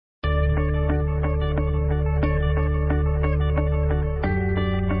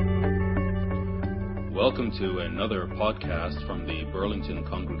Welcome to another podcast from the Burlington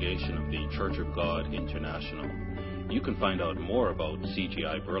Congregation of the Church of God International. You can find out more about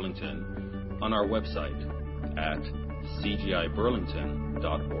CGI Burlington on our website at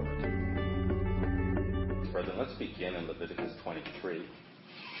cgiburlington.org. Further, let's begin in Leviticus 23.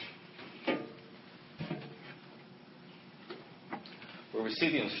 Where we see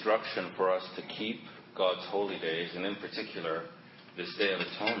the instruction for us to keep God's holy days, and in particular, this Day of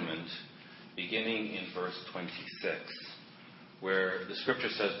Atonement, beginning in verse 26, where the scripture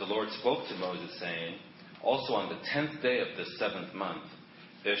says, "The Lord spoke to Moses, saying, Also on the 10th day of this 7th month,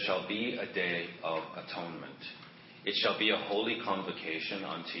 there shall be a day of atonement. It shall be a holy convocation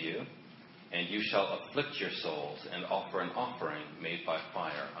unto you, and you shall afflict your souls and offer an offering made by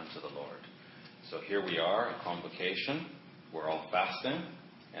fire unto the Lord." So here we are, a convocation. We're all fasting,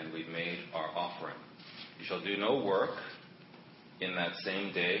 and we've made our offering. You shall do no work in that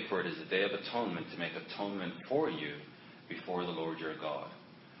same day, for it is a day of atonement, to make atonement for you before the Lord your God.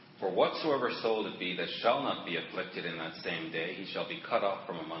 For whatsoever soul it be that shall not be afflicted in that same day, he shall be cut off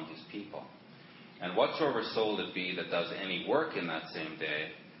from among his people. And whatsoever soul it be that does any work in that same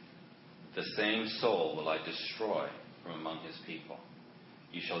day, the same soul will I destroy from among his people.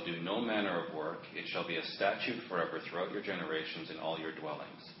 You shall do no manner of work. It shall be a statute forever throughout your generations in all your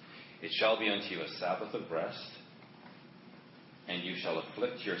dwellings. It shall be unto you a Sabbath of rest, and you shall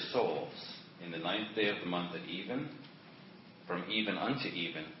afflict your souls. In the 9th day of the month at even, from even unto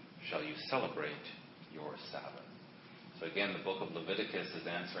even, shall you celebrate your Sabbath. So again, the book of Leviticus is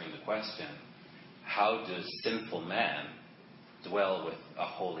answering the question, how does sinful man dwell with a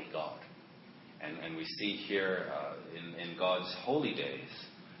holy God? And we see here in God's holy days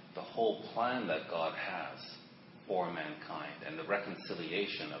the whole plan that God has for mankind and the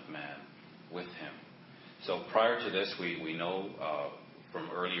reconciliation of man with him. So prior to this, we know from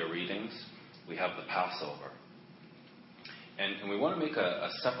earlier readings, we have the Passover. And we want to make a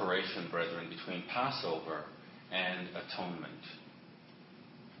separation, brethren, between Passover and atonement.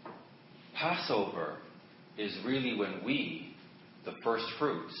 Passover is really when we, the first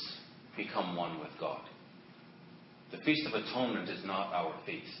fruits, become one with God. The Feast of Atonement is not our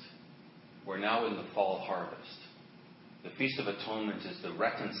feast. We're now in the fall harvest. The Feast of Atonement is the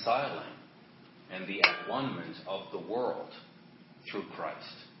reconciling and the at-one-ment of the world through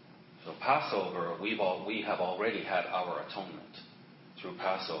Christ. So Passover, we have already had our atonement through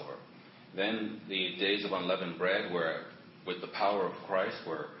Passover. Then the days of unleavened bread, where with the power of Christ,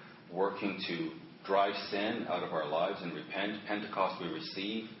 we're working to drive sin out of our lives and repent. Pentecost, we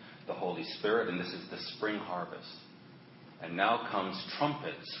receive the Holy Spirit, and this is the spring harvest. And now comes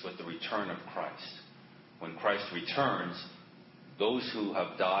trumpets with the return of Christ. When Christ returns, those who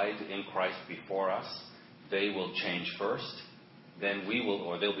have died in Christ before us, they will change first. Then we will,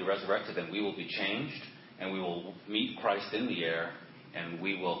 or they'll be resurrected, and we will be changed, and we will meet Christ in the air, and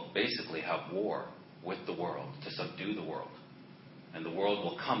we will basically have war with the world to subdue the world. And the world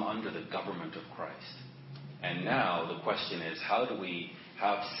will come under the government of Christ. And now the question is, how do we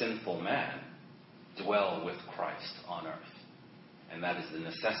have sinful man dwell with Christ on earth? And that is the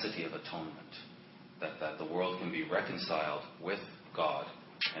necessity of atonement. That the world can be reconciled with God,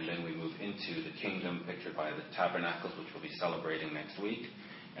 and then we move into the kingdom pictured by the tabernacles, which we'll be celebrating next week,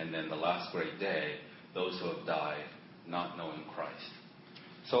 and then the last great day, those who have died not knowing Christ.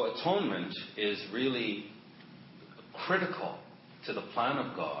 So atonement is really critical to the plan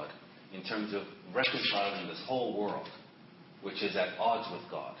of God in terms of reconciling this whole world, which is at odds with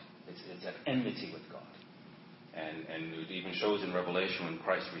God. It's at enmity with God. And it even shows in Revelation when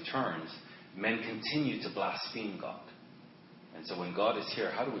Christ returns, men continue to blaspheme God. And so when God is here,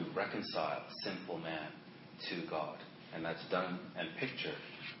 how do we reconcile sinful man to God? And that's done and pictured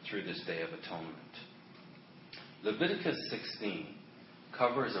through this Day of Atonement. Leviticus 16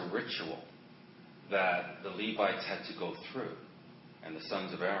 covers a ritual that the Levites had to go through, and the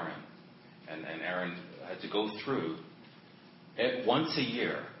sons of Aaron. And Aaron had to go through once a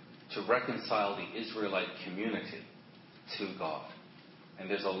year to reconcile the Israelite community to God. And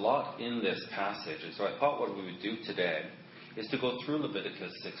there's a lot in this passage. And so I thought what we would do today is to go through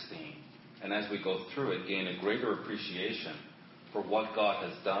Leviticus 16. And as we go through it, gain a greater appreciation for what God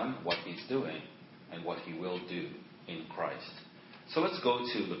has done, what he's doing, and what he will do in Christ. So let's go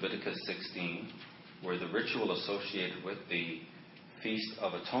to Leviticus 16, where the ritual associated with the Feast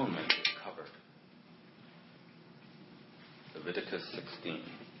of Atonement is covered. Leviticus 16.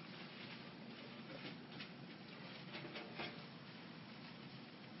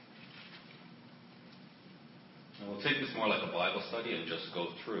 And we'll take this more like a Bible study and just go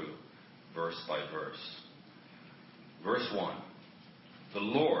through verse by verse. Verse 1. The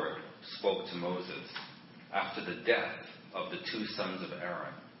Lord spoke to Moses, after the death of the two sons of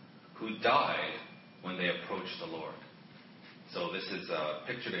Aaron, who died when they approached the Lord. So this is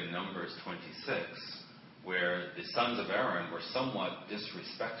pictured in Numbers 26, where the sons of Aaron were somewhat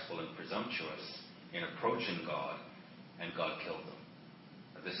disrespectful and presumptuous in approaching God, and God killed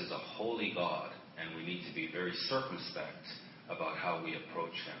them. This is a holy God, and we need to be very circumspect about how we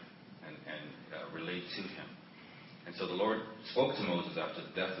approach him and relate to him. And so the Lord spoke to Moses after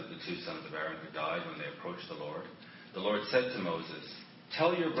the death of the two sons of Aaron who died when they approached the Lord. The Lord said to Moses,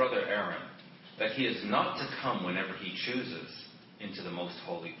 "Tell your brother Aaron that he is not to come whenever he chooses into the most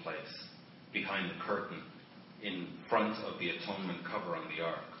holy place, behind the curtain in front of the atonement cover on the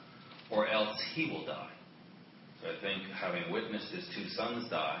ark, or else he will die." So I think, having witnessed his two sons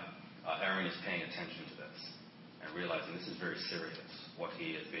die, Aaron is paying attention to this and realizing this is very serious, what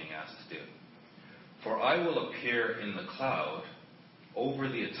he is being asked to do. "For I will appear in the cloud over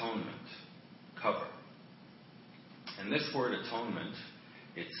the atonement cover." And this word atonement,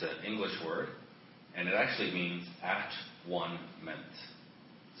 it's an English word, and it actually means at one meant.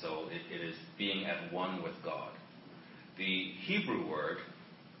 So it is being at one with God. The Hebrew word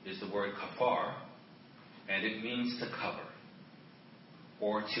is the word kafar, and it means to cover,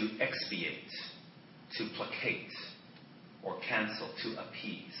 or to expiate, to placate, or cancel, to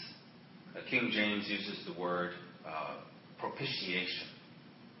appease. King James uses the word propitiation.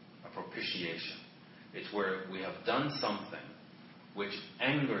 A propitiation. It's where we have done something which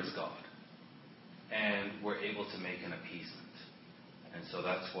angers God, and we're able to make an appeasement. And so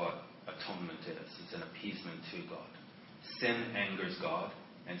that's what atonement is. It's an appeasement to God. Sin angers God,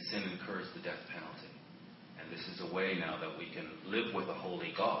 and sin incurs the death penalty. And this is a way now that we can live with a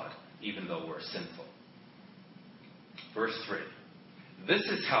holy God, even though we're sinful. Verse 3. "This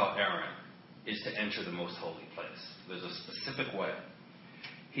is how Aaron is to enter the most holy place." There's a specific way.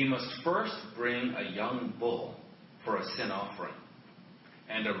 "He must first bring a young bull for a sin offering,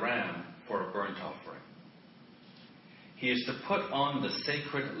 and a ram for a burnt offering. He is to put on the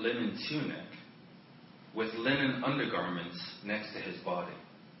sacred linen tunic with linen undergarments next to his body.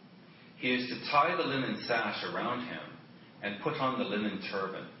 He is to tie the linen sash around him and put on the linen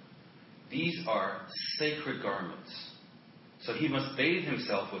turban. These are sacred garments. So he must bathe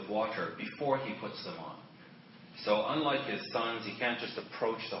himself with water before he puts them on." So unlike his sons, he can't just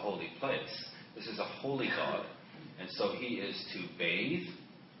approach the holy place. This is a holy God. And so he is to bathe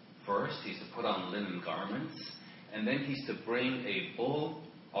first. He's to put on linen garments. And then he's to bring a bull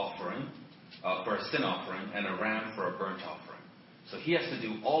offering for a sin offering and a ram for a burnt offering. So he has to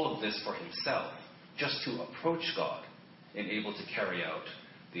do all of this for himself just to approach God and able to carry out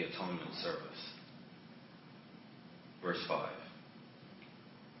the atonement service. Verse 5.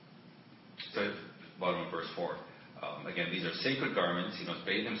 So, bottom of verse 4. Again, these are sacred garments. He must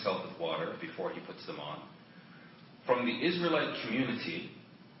bathe himself with water before he puts them on. "From the Israelite community,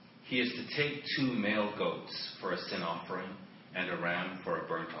 he is to take 2 male goats for a sin offering and a ram for a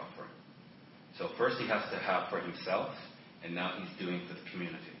burnt offering." So first he has to have for himself, and now he's doing for the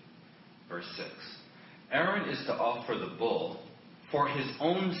community. Verse 6. "Aaron is to offer the bull for his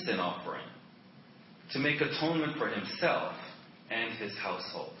own sin offering, to make atonement for himself and his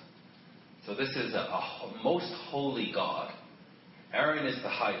household." So this is a most holy God. Aaron is the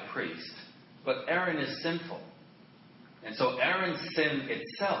high priest, but Aaron is sinful. And so Aaron's sin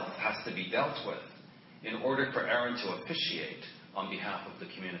itself has to be dealt with in order for Aaron to officiate on behalf of the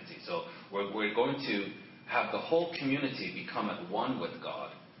community. So we're going to have the whole community become at one with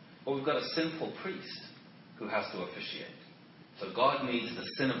God, but we've got a sinful priest who has to officiate. So God needs the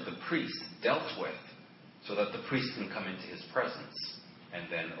sin of the priest dealt with so that the priest can come into his presence and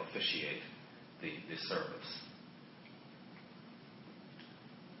then officiate the service.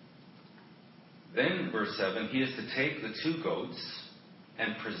 Then, verse 7, "He is to take the 2 goats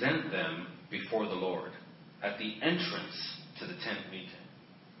and present them before the Lord at the entrance to the tent meeting."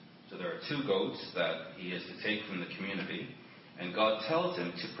 So there are 2 goats that he is to take from the community, and God tells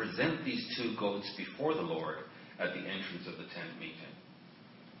him to present these 2 goats before the Lord at the entrance of the tent meeting.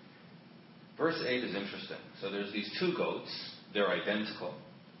 Verse 8 is interesting. So there's these 2 goats. They're identical.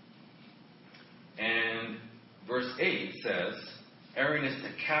 And verse 8 says, Aaron is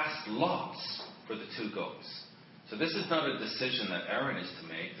to cast lots for the 2 goats. So this is not a decision that Aaron is to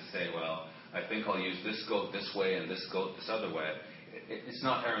make, to say, well, I think I'll use this goat this way and this goat this other way. It's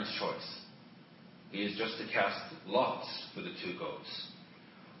not Aaron's choice. He is just to cast lots for the 2 goats.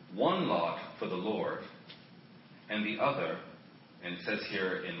 1 lot for the Lord, and the other, and it says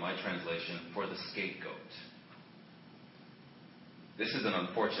here in my translation, for the scapegoat. This is an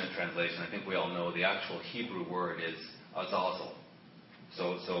unfortunate translation. I think we all know the actual Hebrew word is azazel.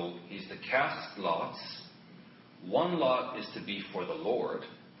 So he's to cast lots One lot is to be for the Lord,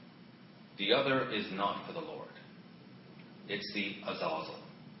 the other is not for the Lord. It's the azazel.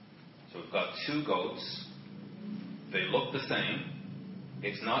 So we've got two goats. They look the same.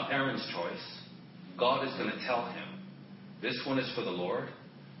 It's not Aaron's choice. God is going to tell him, this one is for the Lord,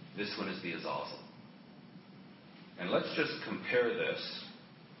 this one is the azazel. And let's just compare this.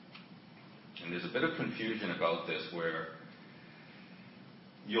 And there's a bit of confusion about this where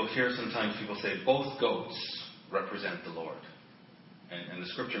you'll hear sometimes people say both goats represent the Lord. And the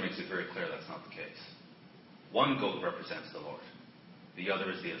scripture makes it very clear that's not the case. One goat represents the Lord. The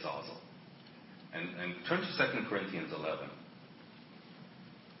other is the azazel. And turn to 2 Corinthians 11.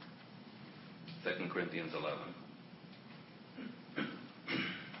 2 Corinthians 11.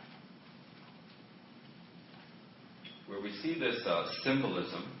 Where we see this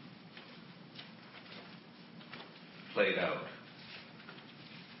symbolism played out.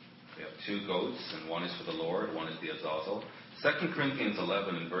 We have two goats, and one is for the Lord, one is the azazel. 2 Corinthians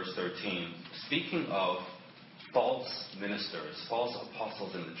 11 and verse 13, speaking of false ministers, false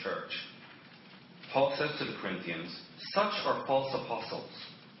apostles in the church, Paul says to the Corinthians, such are false apostles.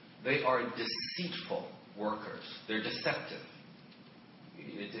 They are deceitful workers. They're deceptive.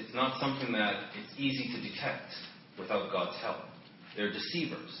 It's not something that it's easy to detect without God's help. They're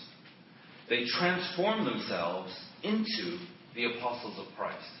deceivers. They transform themselves into the apostles of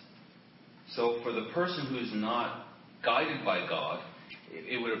Christ. So for the person who is not guided by God,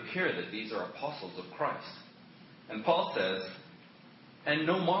 it would appear that these are apostles of Christ. And Paul says, and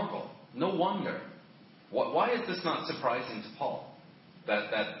no marvel, no wonder. Why is this not surprising to Paul?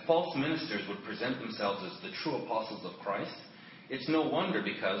 That false ministers would present themselves as the true apostles of Christ? It's no wonder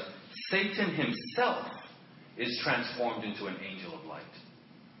because Satan himself is transformed into an angel of light.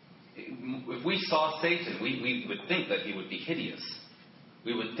 If we saw Satan, we would think that he would be hideous.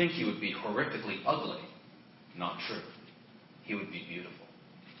 We would think he would be horrifically ugly. Not true. He would be beautiful.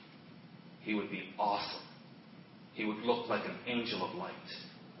 He would be awesome. He would look like an angel of light.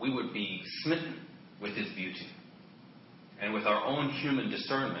 We would be smitten with his beauty. And with our own human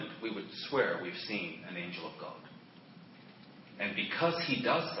discernment, we would swear we've seen an angel of God. And because he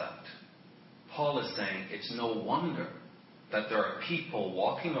does that, Paul is saying it's no wonder that there are people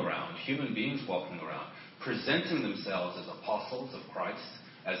walking around, human beings walking around, presenting themselves as apostles of Christ,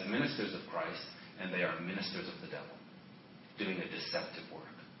 as ministers of Christ, and they are ministers of the devil, doing a deceptive work.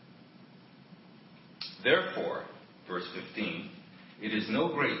 Therefore, verse 15, it is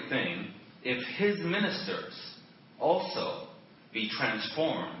no great thing if his ministers also be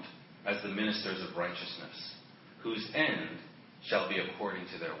transformed as the ministers of righteousness, whose end shall be according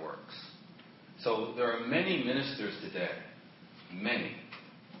to their works. So there are many ministers today, many,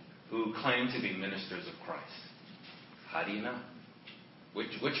 who claim to be ministers of Christ. How do you know? Which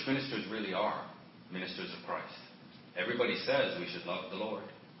ministers really are ministers of Christ? Everybody says we should love the Lord,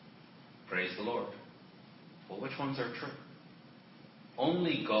 praise the Lord. Well, which ones are true?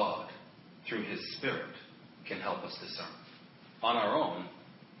 Only God, through his Spirit, can help us discern. On our own,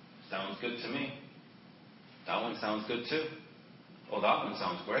 sounds good to me. That one sounds good too. Oh, that one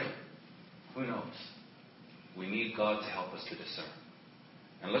sounds great. Who knows? We need God to help us to discern.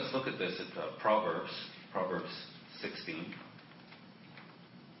 And let's look at this at Proverbs 16.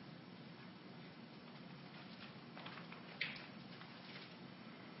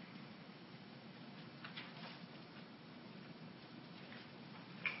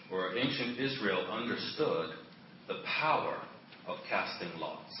 Where ancient Israel understood the power of casting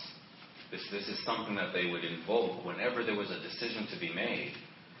lots. This is something that they would invoke whenever there was a decision to be made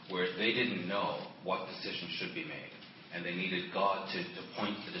where they didn't know what decision should be made. And they needed God to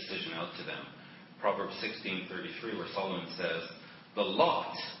point the decision out to them. Proverbs 16:33, where Solomon says, the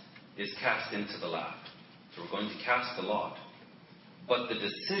lot is cast into the lap. So we're going to cast the lot. But the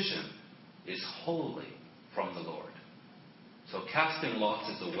decision is wholly from the Lord. So casting lots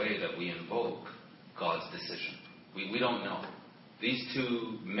is a way that we invoke God's decision. We don't know. These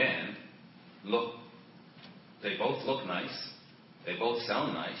two men they both look nice. They both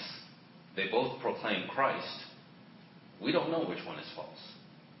sound nice. They both proclaim Christ. We don't know which one is false.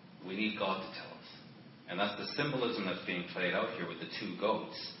 We need God to tell us. And that's the symbolism that's being played out here with the two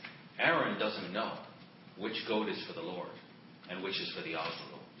goats. Aaron doesn't know which goat is for the Lord and which is for the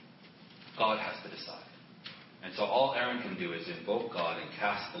azazel. God has to decide. And so all Aaron can do is invoke God and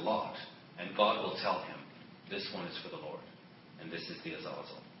cast the lot, and God will tell him, this one is for the Lord, and this is the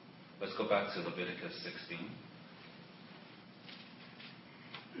azazel. Let's go back to Leviticus 16.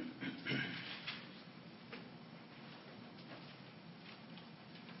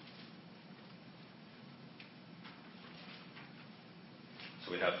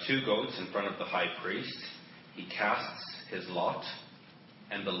 So we have two goats in front of the high priest, he casts his lot,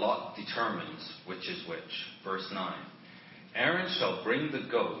 and the lot determines which is which. Verse 9. Aaron shall bring the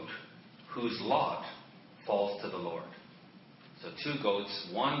goat whose lot falls to the Lord. So 2 goats.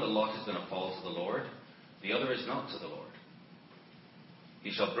 One, the lot is going to fall to the Lord. The other is not to the Lord.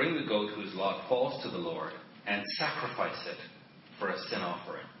 He shall bring the goat whose lot falls to the Lord and sacrifice it for a sin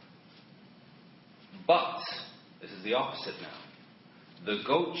offering. But, this is the opposite now. The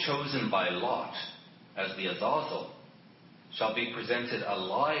goat chosen by Lot as the Azazel shall be presented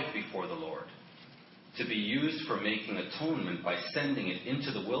alive before the Lord, to be used for making atonement by sending it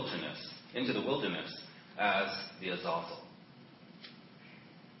into the wilderness as the Azazel.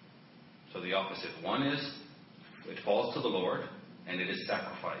 So the opposite. One is, it falls to the Lord, and it is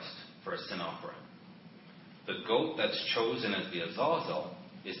sacrificed for a sin offering. The goat that's chosen as the Azazel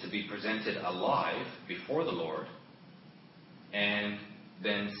is to be presented alive before the Lord, and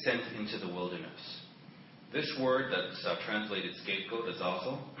then sent into the wilderness. This word that's translated scapegoat,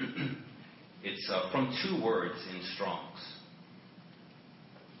 Azazel, it's from 2 words in Strong's.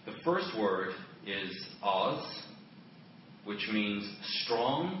 The first word is Oz, which means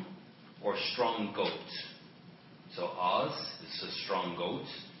strong or strong goat. So Oz is a strong goat.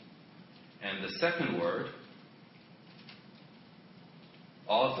 And the second word,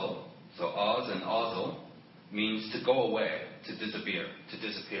 Ozel, so Oz and Ozel, means to go away, to disappear.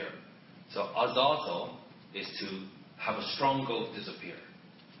 So Azazel is to have a strong goat disappear.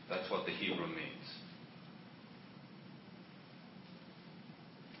 That's what the Hebrew means.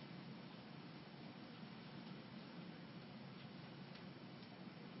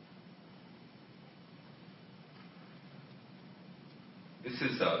 This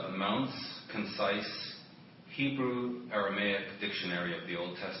is Mount's concise Hebrew Aramaic dictionary of the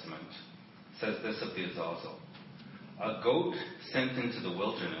Old Testament. It says this of the Azazel: a goat sent into the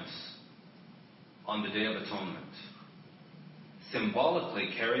wilderness on the Day of Atonement, symbolically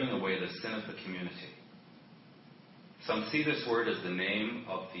carrying away the sin of the community. Some see this word as the name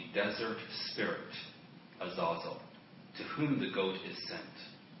of the desert spirit, Azazel, to whom the goat is sent.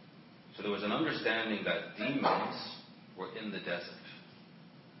 So there was an understanding that demons were in the desert,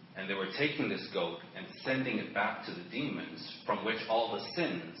 and they were taking this goat and sending it back to the demons, from which all the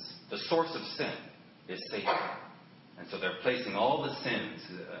sins, the source of sin, is Satan. And so they're placing all the sins,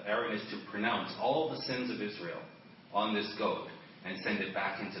 Aaron is to pronounce all the sins of Israel on this goat and send it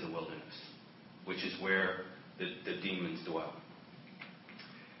back into the wilderness, which is where the demons dwell.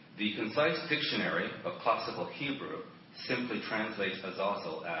 The concise dictionary of classical Hebrew simply translates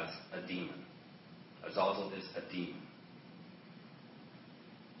Azazel as a demon. Azazel is a demon.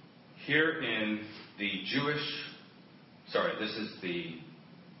 Here in the this is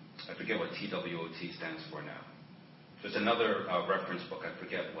I forget what TWOT stands for now. There's another reference book, I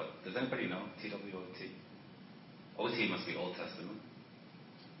forget what. Does anybody know TWOT? OT must be Old Testament.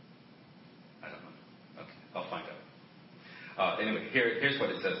 I don't know. Okay, I'll find out. Anyway, here's what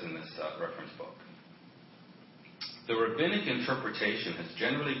it says in this reference book. The rabbinic interpretation has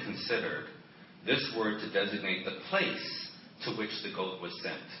generally considered this word to designate the place to which the goat was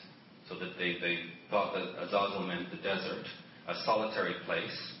sent. So that they thought that Azazel meant the desert, a solitary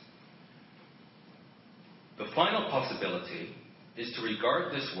place. The final possibility is to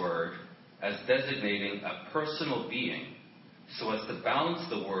regard this word as designating a personal being, so as to balance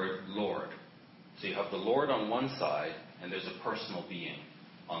the word Lord. So you have the Lord on one side, and there's a personal being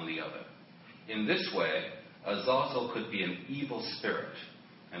on the other. In this way, Azazel could be an evil spirit.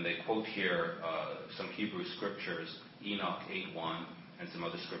 And they quote here some Hebrew scriptures, Enoch 8:1, and some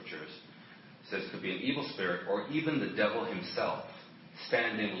other scriptures. It says it could be an evil spirit, or even the devil himself,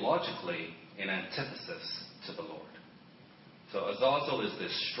 standing logically in antithesis to the Lord. So Azazel is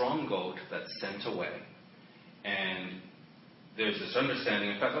this strong goat that's sent away. And there's this understanding.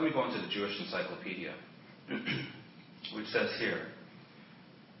 In fact, let me go into the Jewish Encyclopedia, which says here,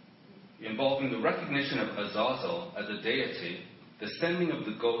 involving the recognition of Azazel as a deity, the sending of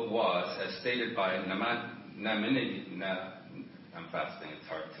the goat was, as stated by I'm fasting, it's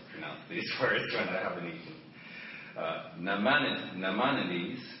hard to pronounce these words when I haven't eaten.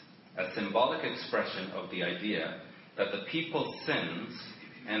 Namanides, a symbolic expression of the idea that the people's sins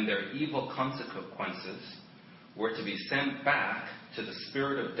and their evil consequences were to be sent back to the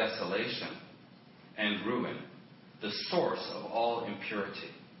spirit of desolation and ruin, the source of all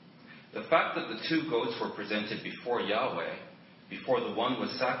impurity. The fact that the 2 goats were presented before Yahweh, before the one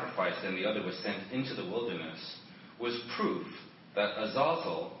was sacrificed and the other was sent into the wilderness, was proof that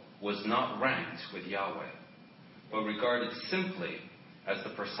Azazel was not ranked with Yahweh, but regarded simply as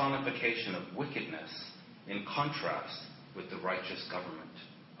the personification of wickedness in contrast with the righteous government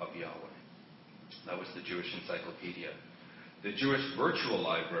of Yahweh. That was the Jewish encyclopedia. The Jewish Virtual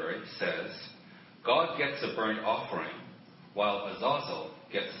Library says, God gets a burnt offering, while Azazel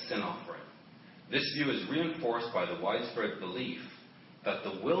gets a sin offering. This view is reinforced by the widespread belief that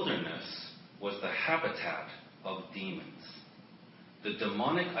the wilderness was the habitat of demons. The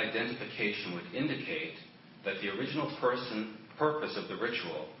demonic identification would indicate that the original purpose of the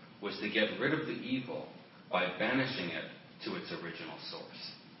ritual was to get rid of the evil by banishing it to its original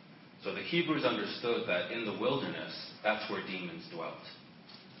source. So the Hebrews understood that in the wilderness, that's where demons dwelt.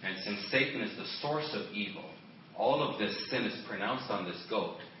 And since Satan is the source of evil, all of this sin is pronounced on this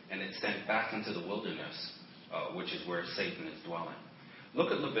goat, and it's sent back into the wilderness, which is where Satan is dwelling.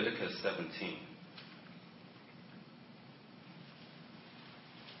 Look at Leviticus 17.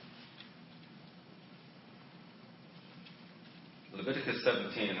 Leviticus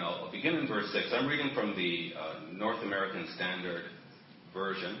 17, and I'll begin in verse 6. I'm reading from the North American Standard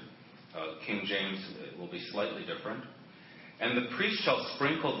Version. King James will be slightly different. And the priest shall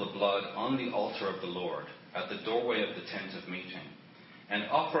sprinkle the blood on the altar of the Lord at the doorway of the tent of meeting, and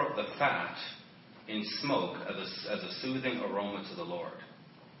offer up the fat in smoke as a soothing aroma to the Lord.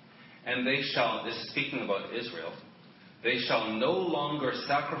 And they shall, this is speaking about Israel, they shall no longer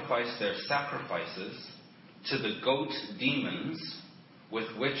sacrifice their sacrifices to the goat demons with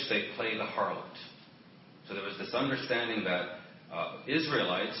which they play the harlot. So there was this understanding that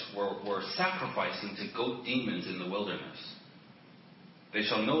Israelites were sacrificing to goat demons in the wilderness. They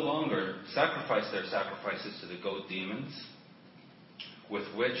shall no longer sacrifice their sacrifices to the goat demons with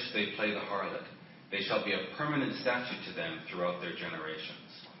which they play the harlot. They shall be a permanent statute to them throughout their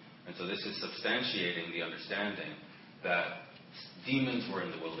generations. And so this is substantiating the understanding that demons were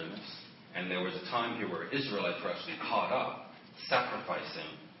in the wilderness, and there was a time here where Israelites were actually caught up sacrificing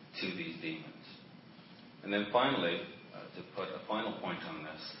to these demons. And then finally, to put a final point on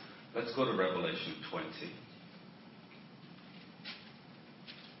this, let's go to Revelation 20.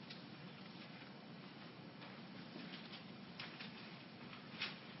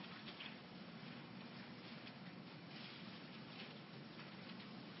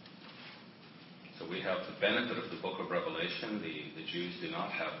 So we have the benefit of the book of Revelation. The Jews do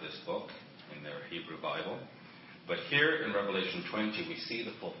not have this book in their Hebrew Bible. But here in Revelation 20, we see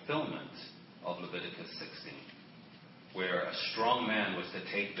the fulfillment of Leviticus 16, where a strong man was to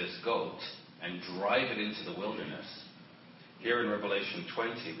take this goat and drive it into the wilderness. Here in Revelation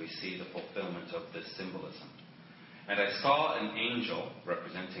 20, we see the fulfillment of this symbolism. And I saw an angel,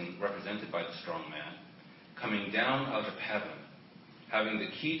 represented by the strong man, coming down out of heaven, having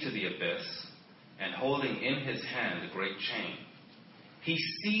the key to the abyss, and holding in his hand a great chain. He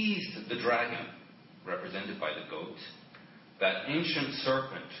seized the dragon, represented by the goat, that ancient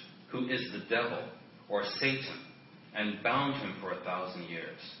serpent who is the devil, or Satan, and bound him for 1,000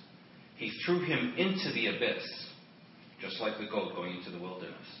 years. He threw him into the abyss, just like the goat going into the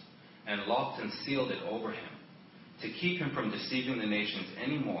wilderness, and locked and sealed it over him, to keep him from deceiving the nations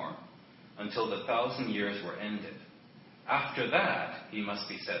any more until the 1,000 years were ended. After that, he must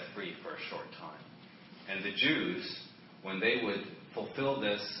be set free for a short time. And the Jews, when they would fulfill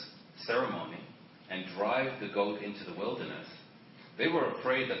this ceremony and drive the goat into the wilderness, they were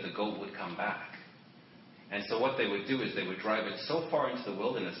afraid that the goat would come back. And so what they would do is they would drive it so far into the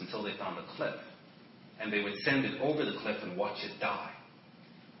wilderness until they found a cliff. And they would send it over the cliff and watch it die.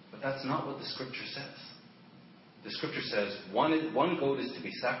 But that's not what the Scripture says. The Scripture says one goat is to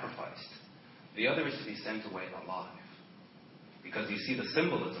be sacrificed. The other is to be sent away alive. Because you see the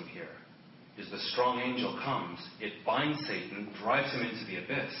symbolism here is the strong angel comes, it binds Satan, drives him into the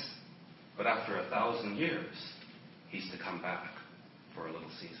abyss. But after 1,000 years, he's to come back for a little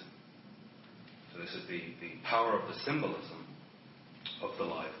season. So this is the power of the symbolism of the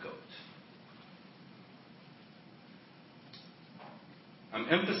live goat. I'm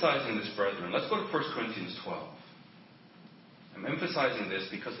emphasizing this, brethren. Let's go to 1 Corinthians 12. I'm emphasizing this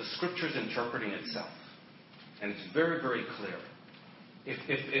because the Scripture is interpreting itself. And it's very, very clear.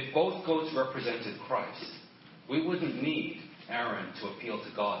 If both goats represented Christ, we wouldn't need Aaron to appeal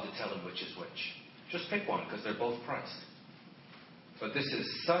to God to tell him which is which. Just pick one, because they're both Christ. But this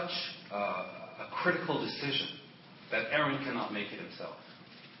is such a critical decision that Aaron cannot make it himself.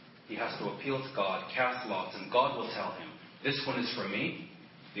 He has to appeal to God, cast lots, and God will tell him, this one is for me,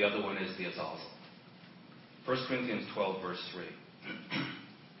 the other one is the Azazel. 1 Corinthians 12, verse 3.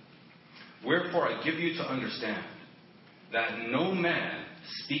 Wherefore I give you to understand that no man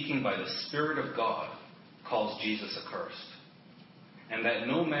speaking by the Spirit of God calls Jesus accursed, and that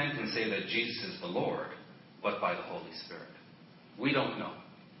no man can say that Jesus is the Lord but by the Holy Spirit. We don't know.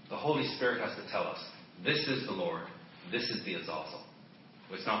 The Holy Spirit has to tell us, this is the Lord, this is the Azazel.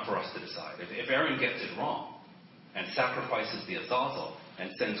 It's not for us to decide. If Aaron gets it wrong and sacrifices the Azazel and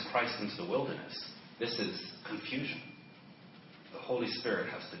sends Christ into the wilderness, this is confusion. The Holy Spirit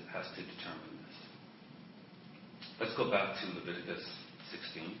has to determine this. Let's go back to Leviticus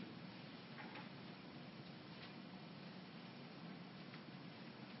 16.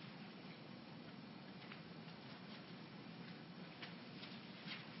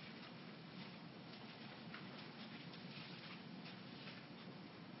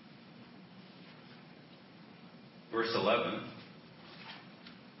 Verse 11.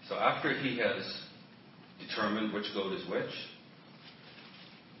 So after he has determined which goat is which,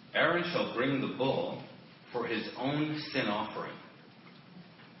 Aaron shall bring the bull for his own sin offering,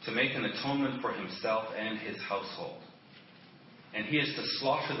 to make an atonement for himself and his household. And he is to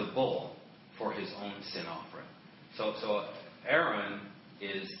slaughter the bull for his own sin offering. So Aaron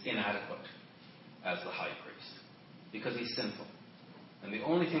is inadequate as the high priest, because he's sinful. And the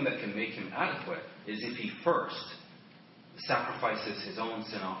only thing that can make him adequate is if he first sacrifices his own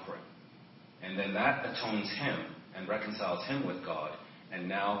sin offering. And then that atones him and reconciles him with God, and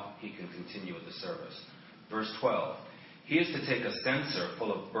now he can continue with the service. Verse 12, he is to take a censer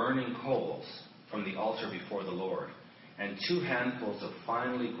full of burning coals from the altar before the Lord, and 2 handfuls of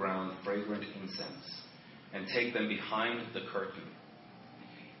finely ground fragrant incense, and take them behind the curtain.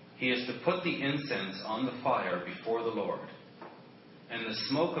 He is to put the incense on the fire before the Lord, and the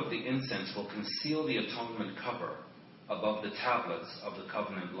smoke of the incense will conceal the atonement cover above the tablets of the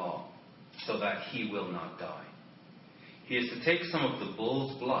covenant law, so that he will not die. He is to take some of the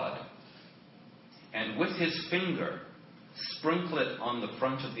bull's blood, and with his finger sprinkle it on the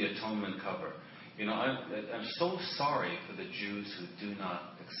front of the atonement cover. You know, I'm so sorry for the Jews who do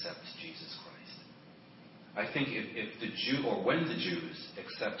not accept Jesus Christ. I think if the Jew, or when the Jews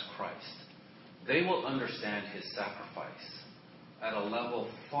accept Christ, they will understand his sacrifice at a level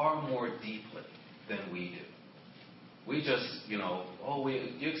far more deeply than we do. We just, you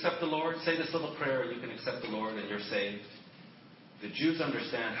accept the Lord, say this little prayer, you can accept the Lord and you're saved. The Jews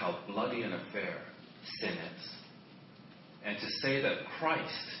understand how bloody an affair sin is. And to say that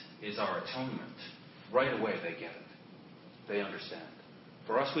Christ is our atonement, right away they get it. They understand.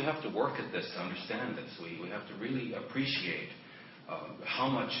 For us, we have to work at this to understand this. We have to really appreciate how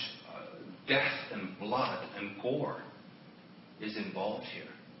much death and blood and gore is involved here.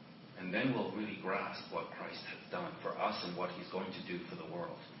 And then we'll really grasp what Christ has done for us and what he's going to do for the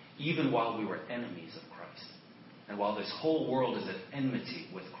world, even while we were enemies of Christ. And while this whole world is at enmity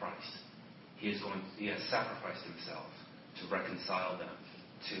with Christ, he has sacrificed himself to reconcile them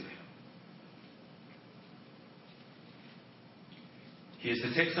to him. He is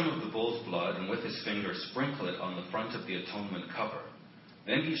to take some of the bull's blood and with his finger sprinkle it on the front of the atonement cover.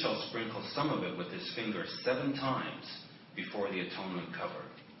 Then he shall sprinkle some of it with his finger 7 times before the atonement cover.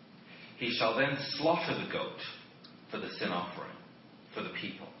 He shall then slaughter the goat for the sin offering, for the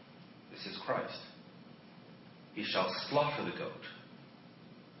people. This is Christ. He shall slaughter the goat.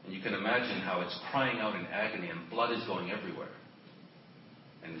 And you can imagine how it's crying out in agony and blood is going everywhere.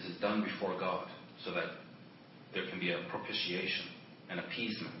 And this is done before God so that there can be a propitiation, an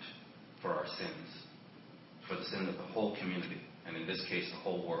appeasement for our sins, for the sin of the whole community, and in this case, the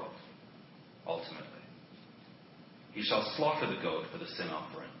whole world, ultimately. He shall slaughter the goat for the sin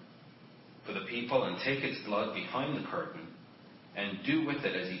offering, for the people, and take its blood behind the curtain, and do with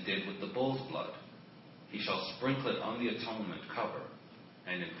it as he did with the bull's blood. He shall sprinkle it on the atonement cover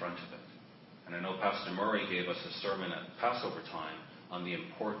and in front of it. And I know Pastor Murray gave us a sermon at Passover time on the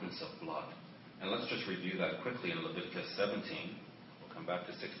importance of blood. And let's just review that quickly in Leviticus 17. We'll come back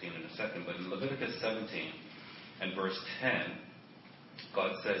to 16 in a second. But in Leviticus 17 and verse 10,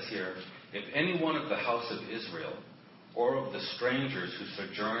 God says here, if any one of the house of Israel or of the strangers who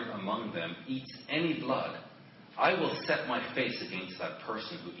sojourn among them eats any blood, I will set my face against that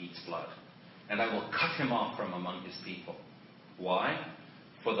person who eats blood, and I will cut him off from among his people. Why?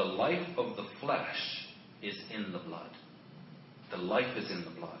 For the life of the flesh is in the blood. The life is in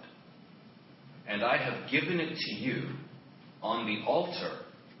the blood. And I have given it to you on the altar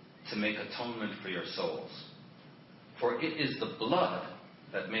to make atonement for your souls. For it is the blood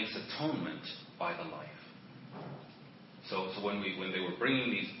that makes atonement by the life. So when they were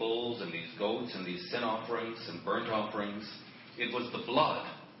bringing these bulls and these goats and these sin offerings and burnt offerings, it was the blood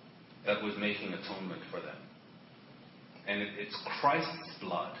that was making atonement for them. And it's Christ's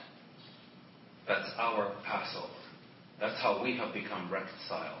blood that's our Passover. That's how we have become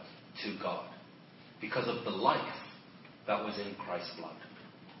reconciled to God, because of the life that was in Christ's blood.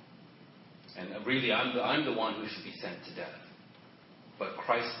 And really, I'm the one who should be sent to death. But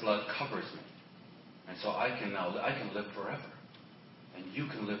Christ's blood covers me. And so I can live forever. and you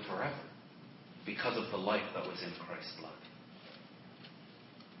can live forever because of the life that was in Christ's blood.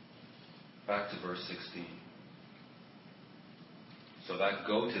 Back to verse 16. So that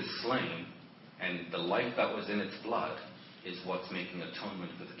goat is slain, and the life that was in its blood is what's making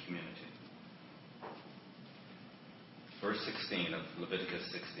atonement for the community. Verse 16 of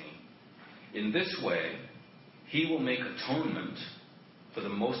Leviticus 16. In this way, he will make atonement for the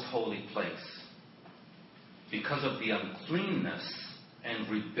most holy place because of the uncleanness and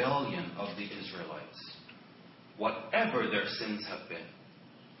rebellion of the Israelites. Whatever their sins have been,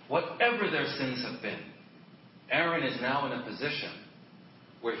 Aaron is now in a position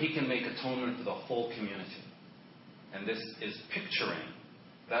where he can make atonement for the whole community. And this is picturing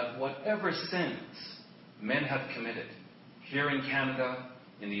that whatever sins men have committed, here in Canada,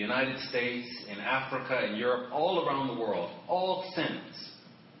 in the United States, in Africa, in Europe, all around the world, all sins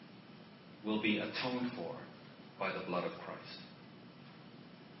will be atoned for by the blood of Christ.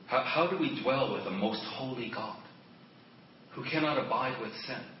 How do we dwell with a most holy God who cannot abide with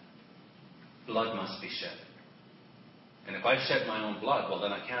sin? Blood must be shed. And if I shed my own blood, well,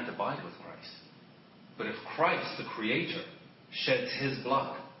 then I can't abide with Christ. But if Christ, the Creator, sheds his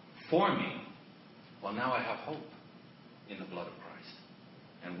blood for me, well, now I have hope in the blood of Christ.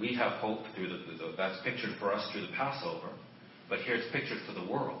 And we have hope through that's pictured for us through the Passover, but here it's pictured for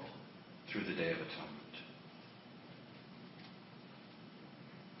the world through the Day of Atonement.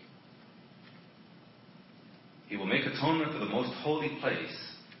 He will make atonement for the most holy place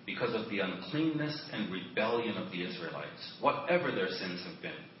because of the uncleanness and rebellion of the Israelites, whatever their sins have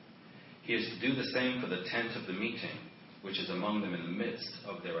been. He is to do the same for the tent of the meeting, which is among them in the midst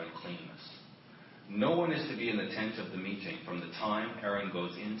of their uncleanness. No one is to be in the tent of the meeting from the time Aaron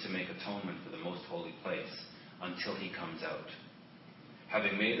goes in to make atonement for the most holy place until he comes out,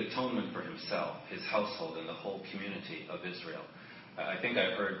 having made atonement for himself, his household, and the whole community of Israel. I think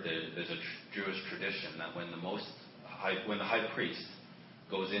I've heard there's a Jewish tradition that when the high priest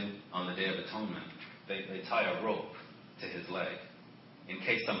goes in on the Day of Atonement, they tie a rope to his leg. In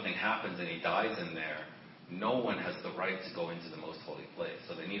case something happens and he dies in there, no one has the right to go into the most holy place.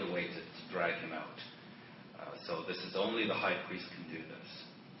 So they need a way to drag him out. So this is only the high priest can do this.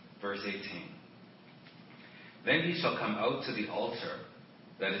 Verse 18. Then he shall come out to the altar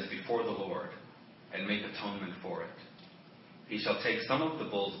that is before the Lord and make atonement for it. He shall take some of the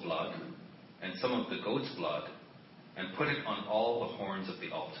bull's blood and some of the goat's blood and put it on all the horns of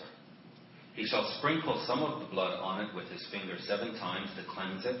the altar. He shall sprinkle some of the blood on it with his finger 7 times to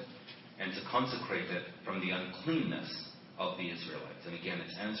cleanse it and to consecrate it from the uncleanness of the Israelites. And again,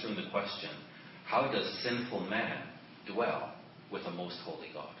 it's answering the question, how does sinful man dwell with a most holy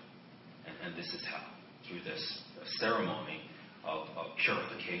God? And this is how, through this ceremony of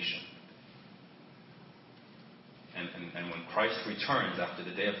purification. And when Christ returns after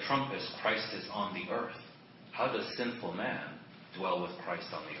the day of trumpets, Christ is on the earth. How does sinful man dwell with Christ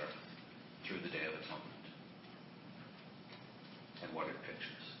on the earth? Through the Day of Atonement. And what it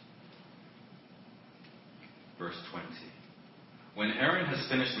pictures. Verse 20. When Aaron has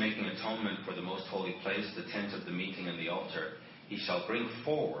finished making atonement for the most holy place, the tent of the meeting and the altar, he shall bring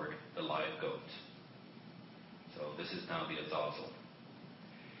forward the live goat. So this is now the azazel.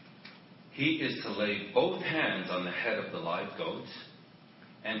 He is to lay both hands on the head of the live goat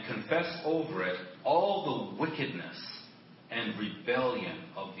and confess over it all the wickedness and rebellion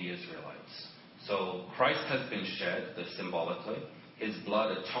of the Israelites. So Christ has been shed, symbolically. His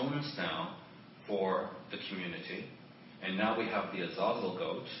blood atones now for the community. And now we have the azazel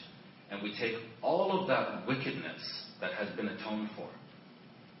goat. And we take all of that wickedness that has been atoned for,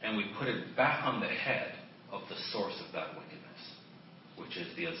 and we put it back on the head of the source of that wickedness, which is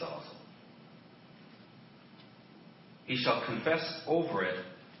the azazel. He shall confess over it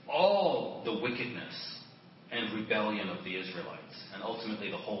all the wickedness and rebellion of the Israelites, and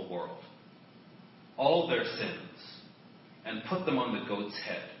ultimately the whole world, all their sins, and put them on the goat's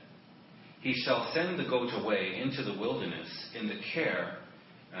head. He shall send the goat away into the wilderness in the care,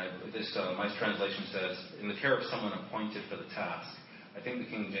 my translation says, in the care of someone appointed for the task. I think the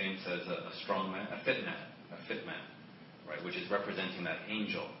King James says a strong man, a fit man, right, which is representing that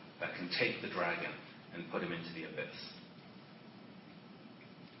angel that can take the dragon and put him into the abyss.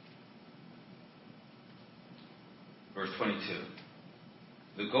 Verse 22.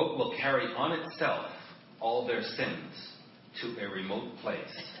 The goat will carry on itself all their sins to a remote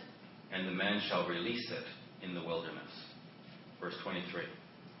place, and the man shall release it in the wilderness. Verse 23.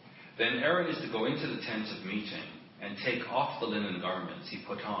 Then Aaron is to go into the tent of meeting and take off the linen garments he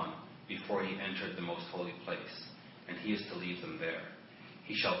put on before he entered the most holy place, and he is to leave them there.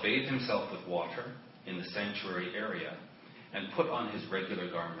 He shall bathe himself with water in the sanctuary area, and put on his regular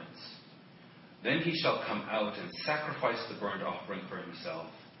garments. Then he shall come out and sacrifice the burnt offering for himself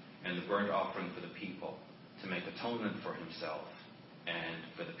and the burnt offering for the people, to make atonement for himself and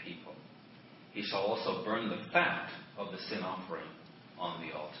for the people. He shall also burn the fat of the sin offering on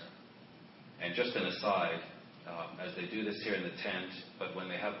the altar. And just an aside, as they do this here in the tent, but when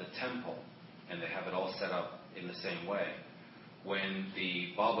they have the temple and they have it all set up in the same way, when the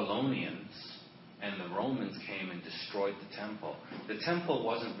Babylonians and the Romans came and destroyed the temple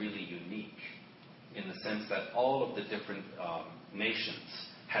wasn't really unique in the sense that all of the different nations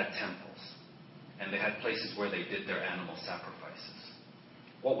had temples, and they had places where they did their animal sacrifices.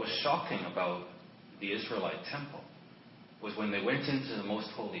 What was shocking about the Israelite temple was when they went into the most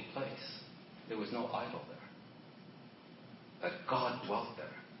holy place, there was no idol there. That God dwelt there.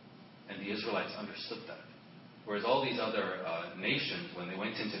 And the Israelites understood that. Whereas all these other nations, when they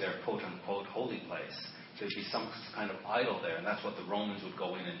went into their quote-unquote holy place, there'd be some kind of idol there, and that's what the Romans would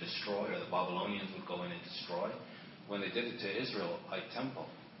go in and destroy, or the Babylonians would go in and destroy. When they did it to Israelite temple,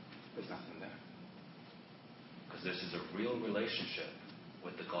 there's nothing there. Because this is a real relationship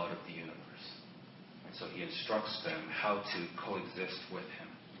with the God of the universe. And so he instructs them how to coexist with him.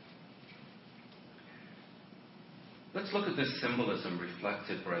 Let's look at this symbolism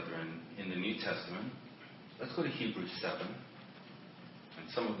reflected, brethren, in the New Testament. Let's go to Hebrews 7. And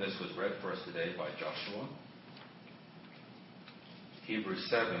some of this was read for us today by Joshua. Hebrews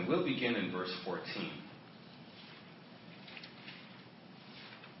 7. We'll begin in verse 14.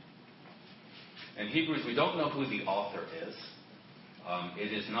 In Hebrews, we don't know who the author is.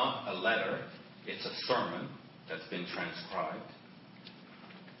 It is not a letter. It's a sermon that's been transcribed.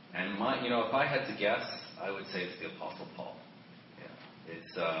 And if I had to guess, I would say it's the Apostle Paul. Yeah.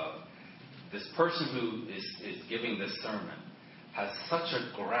 It's this person who is giving this sermon has such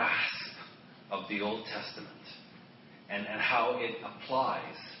a grasp of the Old Testament and how it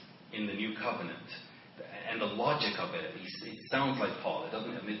applies in the New Covenant and the logic of it. It sounds like Paul.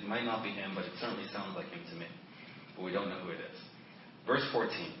 It might not be him, but it certainly sounds like him to me. But we don't know who it is. Verse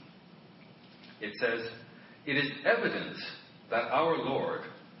 14. It says, "It is evident that our Lord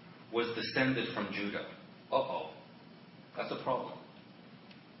was descended from Judah." That's a problem.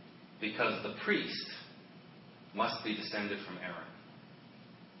 Because the priest must be descended from Aaron.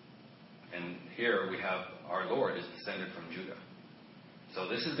 And here we have our Lord is descended from Judah. So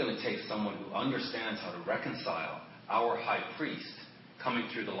this is going to take someone who understands how to reconcile our high priest coming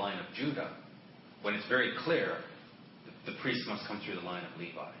through the line of Judah, when it's very clear the priest must come through the line of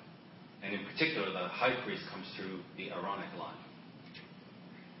Levi. And in particular, the high priest comes through the Aaronic line.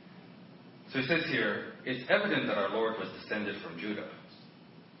 So he says here, it's evident that our Lord was descended from Judah.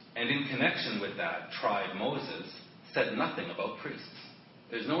 And in connection with that tribe, Moses said nothing about priests.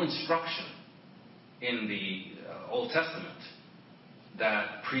 There's no instruction in the Old Testament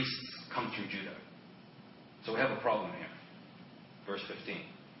that priests come through Judah. So we have a problem here. Verse 15.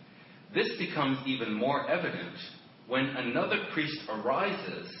 This becomes even more evident when another priest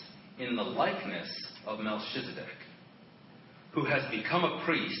arises in the likeness of Melchizedek, who has become a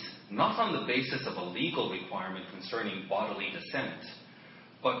priest not on the basis of a legal requirement concerning bodily descent,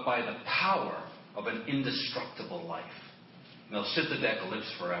 but by the power of an indestructible life. Melchizedek lives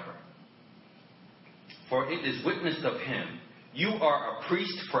forever. For it is witnessed of him, you are a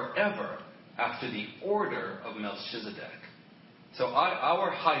priest forever after the order of Melchizedek. So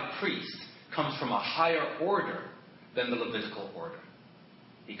our high priest comes from a higher order than the Levitical order.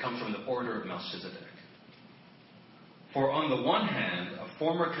 He comes from the order of Melchizedek. For on the one hand, a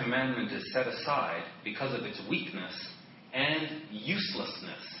former commandment is set aside because of its weakness and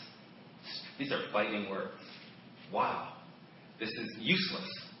uselessness. These are fighting words. Wow. This is useless.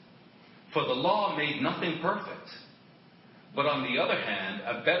 For the law made nothing perfect. But on the other hand,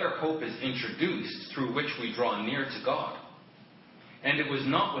 a better hope is introduced through which we draw near to God. And it was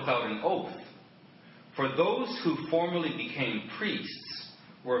not without an oath. For those who formerly became priests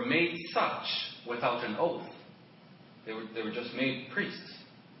were made such without an oath. They were just made priests.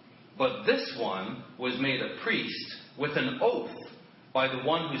 But this one was made a priest with an oath by the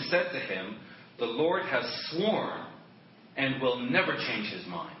one who said to him, "The Lord has sworn and will never change his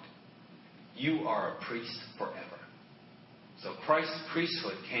mind. You are a priest forever." So Christ's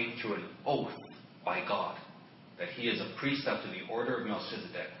priesthood came through an oath by God that he is a priest after the order of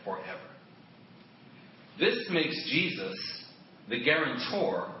Melchizedek forever. This makes Jesus the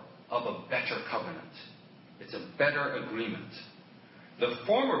guarantor of a better covenant. It's a better agreement. The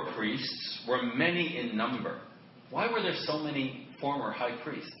former priests were many in number. Why were there so many former high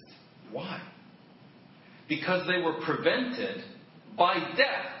priests? Why? Because they were prevented by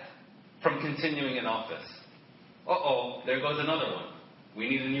death from continuing in office. Uh-oh, there goes another one. We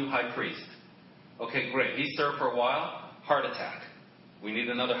need a new high priest. Okay, great. He served for a while. Heart attack. We need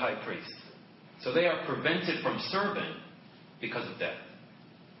another high priest. So they are prevented from serving because of death.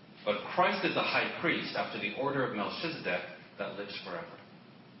 But Christ is a high priest after the order of Melchizedek that lives forever.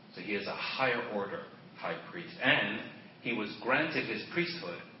 So he is a higher order high priest. And he was granted his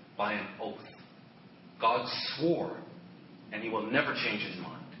priesthood by an oath. God swore, and he will never change his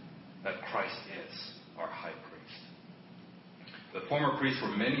mind, that Christ is our high priest. The former priests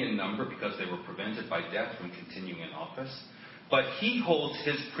were many in number because they were prevented by death from continuing in office. But he holds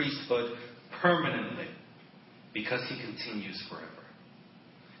his priesthood permanently because he continues forever.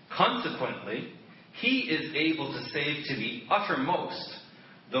 Consequently, he is able to save to the uttermost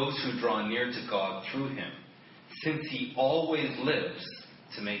those who draw near to God through him, since he always lives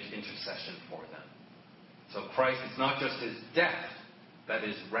to make intercession for them. So Christ, it's not just his death that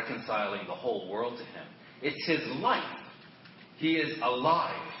is reconciling the whole world to him. It's his life. He is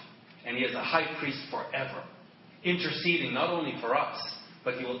alive, and he is a high priest forever, interceding not only for us,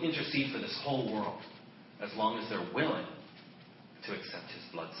 but he will intercede for this whole world, as long as they're willing to accept his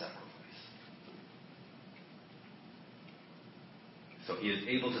blood sacrifice. So he is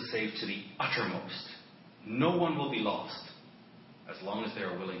able to save to the uttermost. No one will be lost, as long as they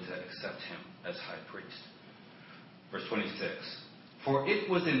are willing to accept him as high priest. Verse 26. For it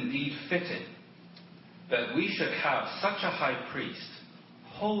was indeed fitting that we should have such a high priest,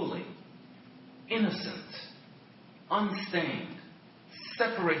 holy, innocent, unstained,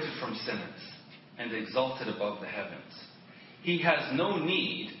 separated from sinners, and exalted above the heavens. He has no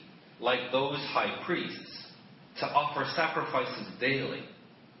need, like those high priests, to offer sacrifices daily.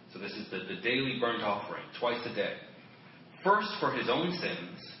 So this is the daily burnt offering, twice a day. First for his own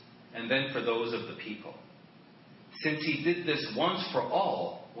sins, and then for those of the people. Since he did this once for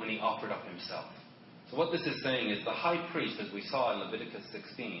all when he offered up himself. So what this is saying is the high priest, as we saw in Leviticus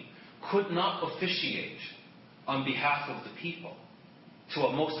 16, could not officiate on behalf of the people to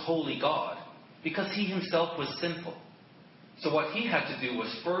a most holy God because he himself was sinful. So what he had to do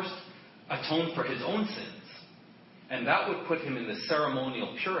was first atone for his own sins. And that would put him in the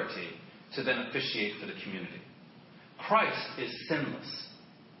ceremonial purity to then officiate for the community. Christ is sinless.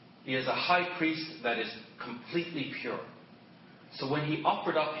 He is a high priest that is completely pure. So when he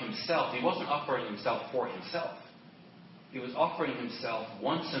offered up himself, he wasn't offering himself for himself. He was offering himself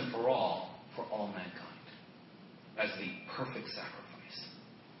once and for all mankind, as the perfect sacrifice.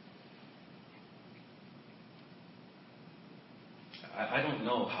 I don't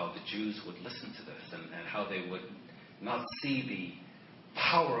know how the Jews would listen to this and how they would not see the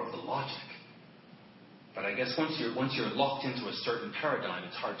power of the logic. But I guess once you're locked into a certain paradigm,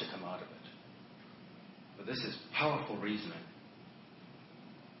 it's hard to come out of it. But this is powerful reasoning.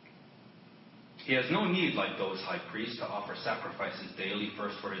 He has no need, like those high priests, to offer sacrifices daily,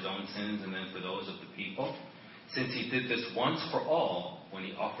 first for his own sins and then for those of the people, since he did this once for all when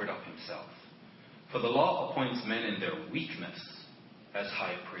he offered up himself. For the law appoints men in their weakness as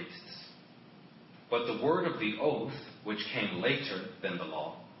high priests. But the word of the oath, which came later than the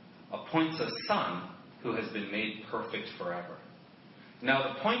law, appoints a son who has been made perfect forever.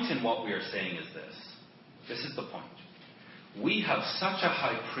 Now the point in what we are saying is this. This is the point. We have such a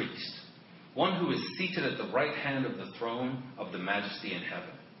high priest, one who is seated at the right hand of the throne of the majesty in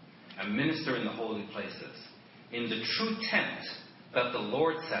heaven, a minister in the holy places, in the true tent that the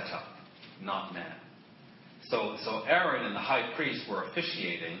Lord set up, not man. So Aaron and the high priest were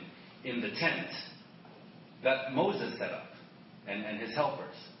officiating in the tent that Moses set up and his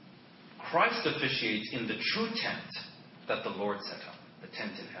helpers. Christ officiates in the true tent that the Lord set up, the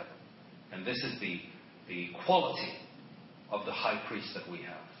tent in heaven. And this is the quality of the high priest that we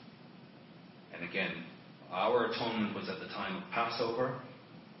have. And again, our atonement was at the time of Passover.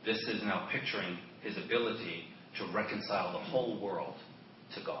 This is now picturing his ability to reconcile the whole world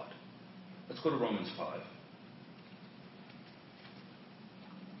to God. Let's go to Romans 5.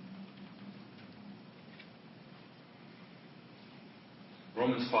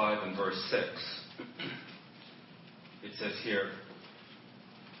 Romans 5 and verse 6. It says here,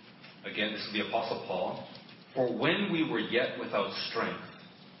 again, this is the Apostle Paul, for when we were yet without strength,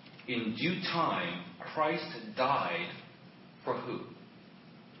 in due time Christ died for who?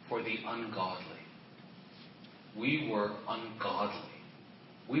 For the ungodly. We were ungodly.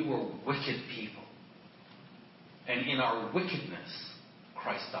 We were wicked people. And in our wickedness,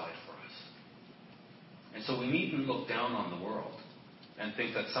 Christ died for us. And so we needn't look down on the world and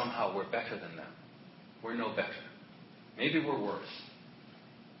think that somehow we're better than them. We're no better. Maybe we're worse.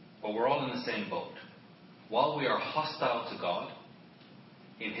 But we're all in the same boat. While we are hostile to God,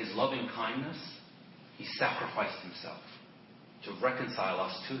 in his loving kindness, He sacrificed himself to reconcile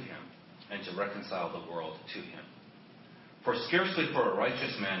us to him and to reconcile the world to him. For scarcely for a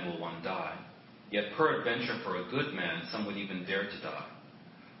righteous man will one die, yet peradventure for a good man some would even dare to die.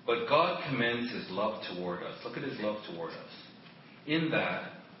 But God commends his love toward us. Look at his love toward us. In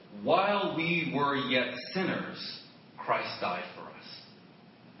that, while we were yet sinners, Christ died for us.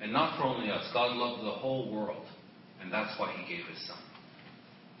 And not for only us. God loved the whole world. And that's why he gave his son.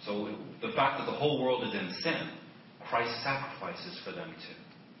 So the fact that the whole world is in sin, Christ sacrifices for them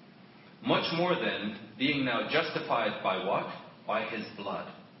too. Much more then, being now justified by what? By his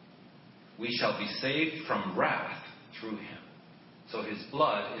blood. We shall be saved from wrath through him. So his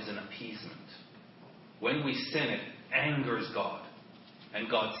blood is an appeasement. When we sin, it angers God. And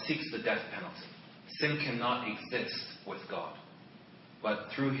God seeks the death penalty. Sin cannot exist with God. But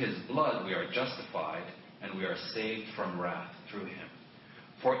through his blood we are justified and we are saved from wrath through him.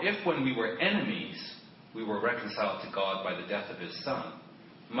 For if when we were enemies, we were reconciled to God by the death of his Son,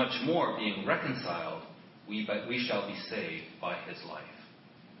 much more being reconciled, we shall be saved by his life.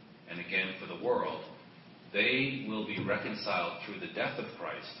 And again, for the world, they will be reconciled through the death of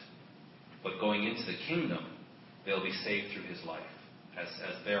Christ, but going into the kingdom, they'll be saved through his life as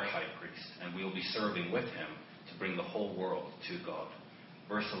their high priest, and we will be serving with him to bring the whole world to God.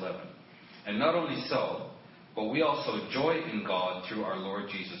 Verse 11. And not only so, but we also joy in God through our Lord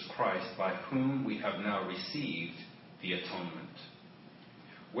Jesus Christ, by whom we have now received the atonement.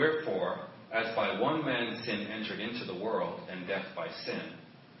 Wherefore, as by one man sin entered into the world, and death by sin,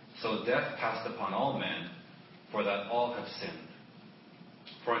 so death passed upon all men, for that all have sinned.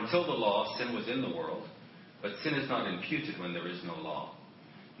 For until the law, sin was in the world, but sin is not imputed when there is no law.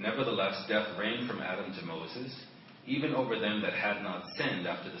 Nevertheless, death reigned from Adam to Moses, even over them that had not sinned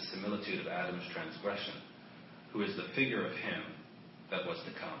after the similitude of Adam's transgression, who is the figure of him that was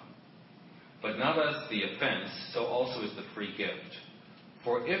to come. But not as the offense, so also is the free gift.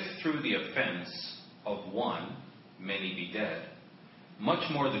 For if through the offense of one many be dead, much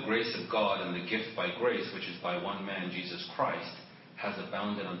more the grace of God and the gift by grace, which is by one man, Jesus Christ, has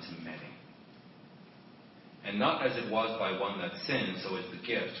abounded unto many. And not as it was by one that sinned, so is the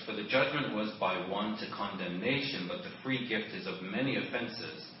gift. For the judgment was by one to condemnation, but the free gift is of many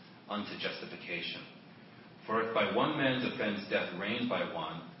offenses unto justification. For if by one man's offense death reigned by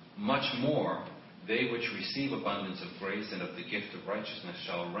one, much more they which receive abundance of grace and of the gift of righteousness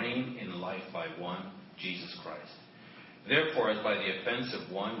shall reign in life by one, Jesus Christ. Therefore, as by the offense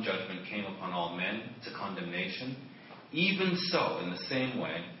of one judgment came upon all men to condemnation, even so, in the same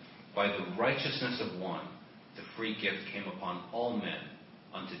way, by the righteousness of one, the free gift came upon all men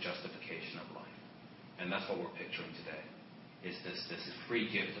unto justification of life. And that's what we're picturing today, is this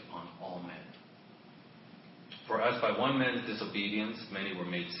free gift upon all men. For as by one man's disobedience many were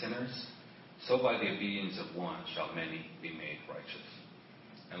made sinners, so by the obedience of one shall many be made righteous.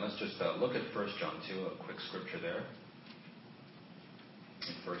 And let's just look at 1 John 2, a quick scripture there.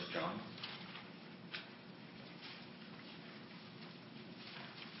 In 1 John.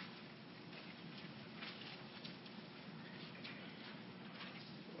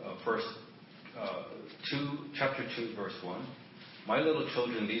 Chapter 2, verse 1. My little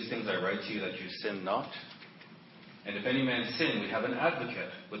children, these things I write to you that you sin not. And if any man sin, we have an advocate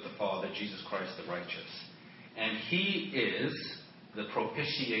with the Father, Jesus Christ the righteous. And he is the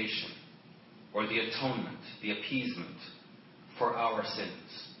propitiation, or the atonement, the appeasement for our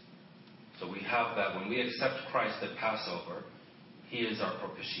sins. So we have that. When we accept Christ at Passover, he is our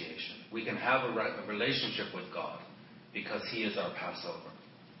propitiation. We can have a relationship with God because he is our Passover.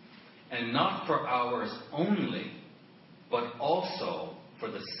 And not for ours only, but also for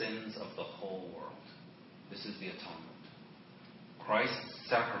the sins of the whole world. This is the atonement. Christ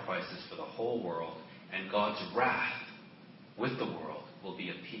sacrifices for the whole world, and God's wrath with the world will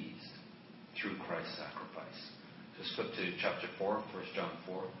be appeased through Christ's sacrifice. Just flip to chapter 4, 1 John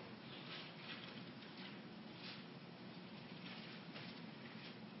 4.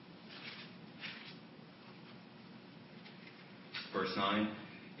 Verse 9.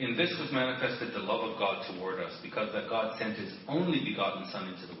 In this was manifested the love of God toward us, because that God sent his only begotten Son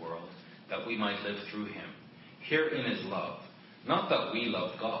into the world, that we might live through him. Herein is love, not that we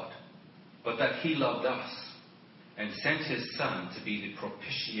loved God, but that he loved us, and sent his Son to be the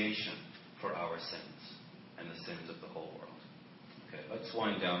propitiation for our sins, and the sins of the whole world. Okay, let's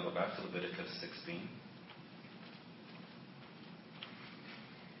wind down, go back to Leviticus 16.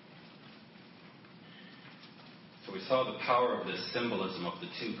 So we saw the power of this symbolism of the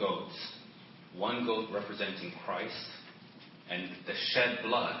two goats. One goat representing Christ, and the shed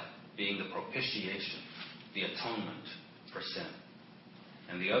blood being the propitiation, the atonement for sin.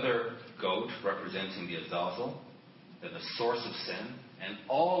 and the other goat representing the Azazel, the source of sin, and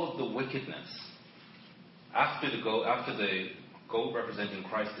all of the wickedness. After the goat representing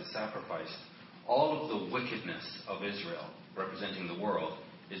Christ is sacrificed, all of the wickedness of Israel, representing the world,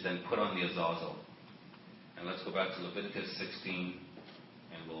 is then put on the Azazel. And let's go back to Leviticus 16,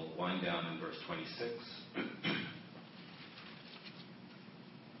 and we'll wind down in verse 26.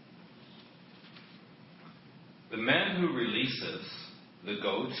 The man who releases the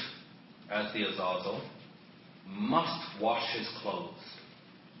goat as the Azazel must wash his clothes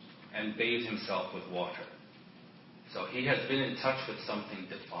and bathe himself with water. So he has been in touch with something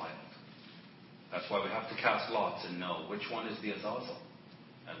defiled. That's why we have to cast lots and know which one is the Azazel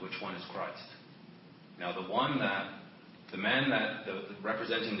and which one is Christ. Now the man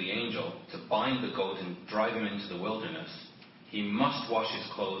representing the angel, to bind the goat and drive him into the wilderness, he must wash his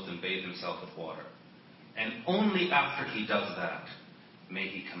clothes and bathe himself with water. And only after he does that may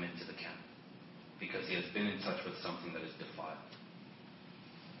he come into the camp, because he has been in touch with something that is defiled.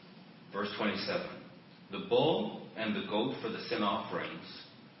 Verse 27. The bull and the goat for the sin offerings,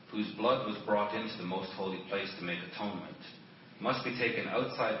 whose blood was brought into the most holy place to make atonement, must be taken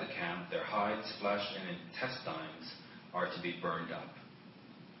outside the camp. Their hides, flesh, and intestines are to be burned up.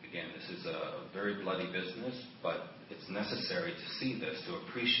 Again, this is a very bloody business, but it's necessary to see this to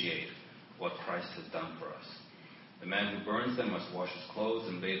appreciate what Christ has done for us. The man who burns them must wash his clothes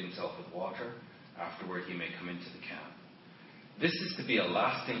and bathe himself with water. Afterward he may come into the camp. This is to be a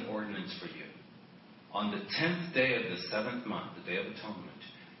lasting ordinance for you. On the 10th day of the 7th month, the Day of Atonement,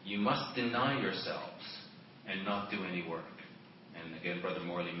 you must deny yourselves and not do any work. And again, Brother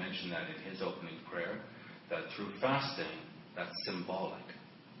Morley mentioned that in his opening prayer, that through fasting, that's symbolic.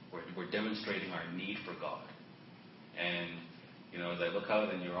 We're demonstrating our need for God. And, as I look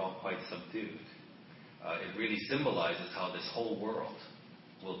out and you're all quite subdued, it really symbolizes how this whole world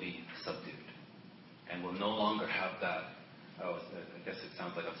will be subdued. And will no longer have that, I guess it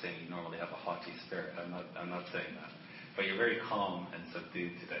sounds like I'm saying you normally have a haughty spirit. I'm not saying that. But you're very calm and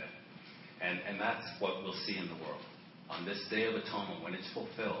subdued today. And that's what we'll see in the world. On this Day of Atonement, when it's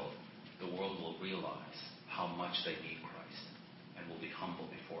fulfilled, the world will realize how much they need Christ and will be humble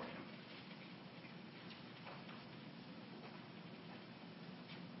before Him.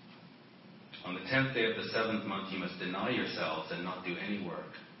 On the 10th day of the 7th month, you must deny yourselves and not do any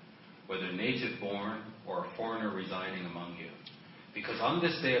work, whether native born or a foreigner residing among you. Because on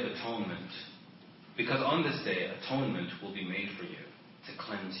this day atonement will be made for you to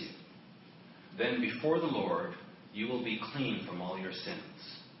cleanse you. Then before the Lord you will be clean from all your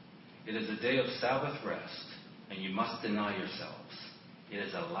sins. It is a day of Sabbath rest, and you must deny yourselves. It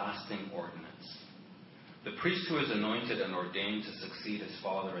is a lasting ordinance. The priest who is anointed and ordained to succeed his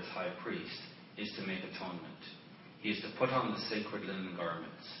father as high priest is to make atonement. He is to put on the sacred linen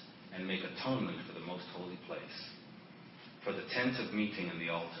garments and make atonement for the most holy place, for the tent of meeting and the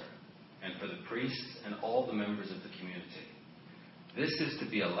altar, and for the priests and all the members of the community. This is to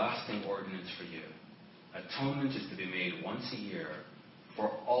be a lasting ordinance for you. Atonement is to be made once a year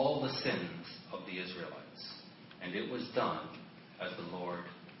for all the sins of the Israelites. And it was done as the Lord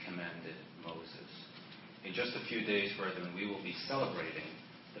commanded Moses. In just a few days, brethren, we will be celebrating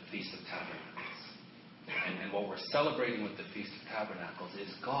the Feast of Tabernacles. And what we're celebrating with the Feast of Tabernacles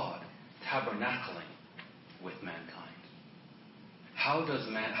is God tabernacling with mankind. How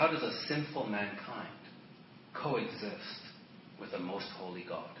does a sinful mankind coexist with a most holy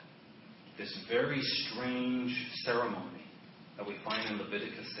God? This very strange ceremony that we find in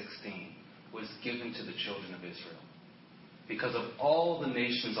Leviticus 16 was given to the children of Israel. Because of all the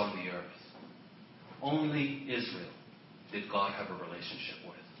nations on the earth, only Israel did God have a relationship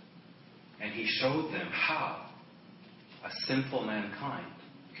with. And He showed them how a sinful mankind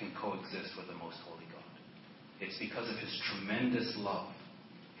can coexist with the most holy God. It's because of His tremendous love,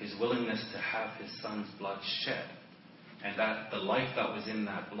 His willingness to have His Son's blood shed, and that the life that was in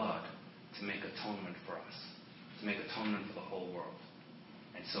that blood to make atonement for us, to make atonement for the whole world.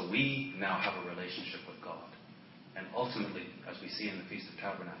 And so we now have a relationship with God. And ultimately, as we see in the Feast of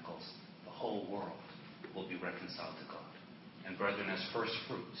Tabernacles, the whole world will be reconciled to God. And brethren, as first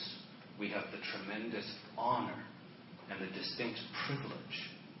fruits, we have the tremendous honor and the distinct privilege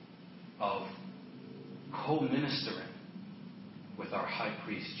of co-ministering with our high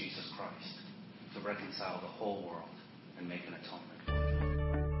priest, Jesus Christ, to reconcile the whole world and make an atonement.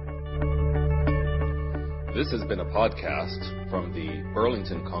 This has been a podcast from the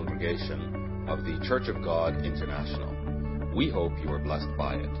Burlington congregation of the Church of God International. We hope you are blessed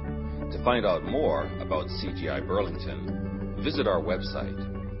by it. To find out more about CGI Burlington, visit our website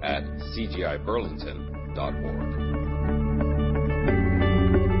at cgiburlington.org.